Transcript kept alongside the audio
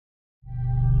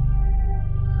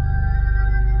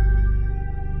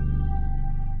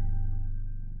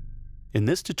In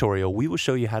this tutorial, we will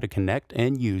show you how to connect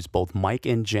and use both mic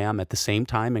and jam at the same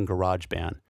time in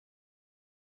GarageBand.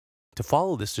 To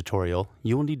follow this tutorial,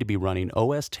 you will need to be running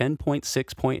OS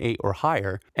 10.6.8 or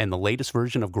higher and the latest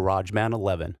version of GarageBand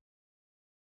 11.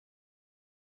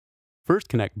 First,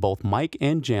 connect both mic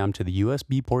and jam to the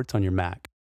USB ports on your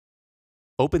Mac.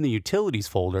 Open the Utilities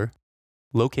folder,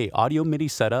 locate Audio MIDI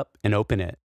Setup, and open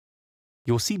it.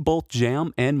 You will see both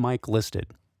jam and mic listed.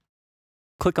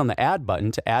 Click on the Add button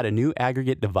to add a new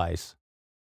aggregate device.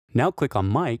 Now click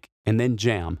on mic and then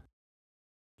jam.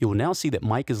 You will now see that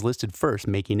mic is listed first,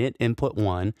 making it input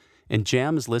 1, and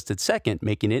jam is listed second,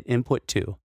 making it input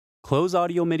 2. Close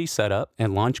Audio MIDI Setup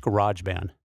and launch GarageBand.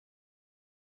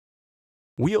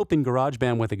 We open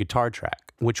GarageBand with a guitar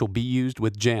track, which will be used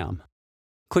with jam.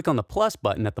 Click on the plus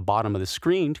button at the bottom of the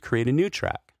screen to create a new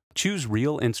track. Choose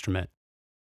Real Instrument.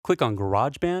 Click on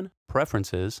GarageBand,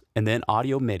 Preferences, and then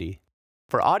Audio MIDI.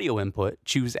 For audio input,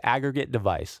 choose Aggregate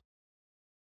Device.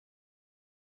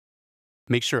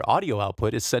 Make sure audio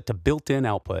output is set to built-in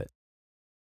output.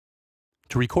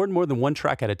 To record more than one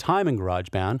track at a time in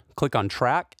GarageBand, click on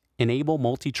Track, Enable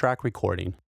Multi-Track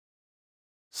Recording.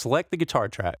 Select the guitar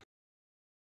track.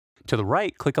 To the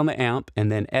right, click on the amp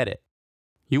and then Edit.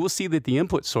 You will see that the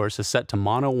input source is set to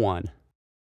Mono 1.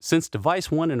 Since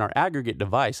device 1 in our aggregate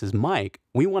device is mic,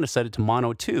 we want to set it to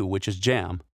Mono 2, which is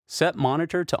jam. Set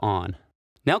monitor to on.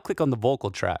 Now click on the vocal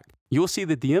track. You will see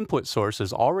that the input source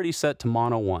is already set to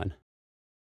Mono 1.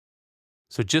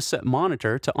 So just set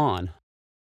monitor to on.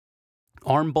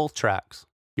 Arm both tracks.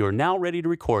 You are now ready to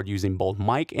record using both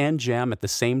mic and jam at the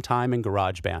same time in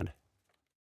GarageBand.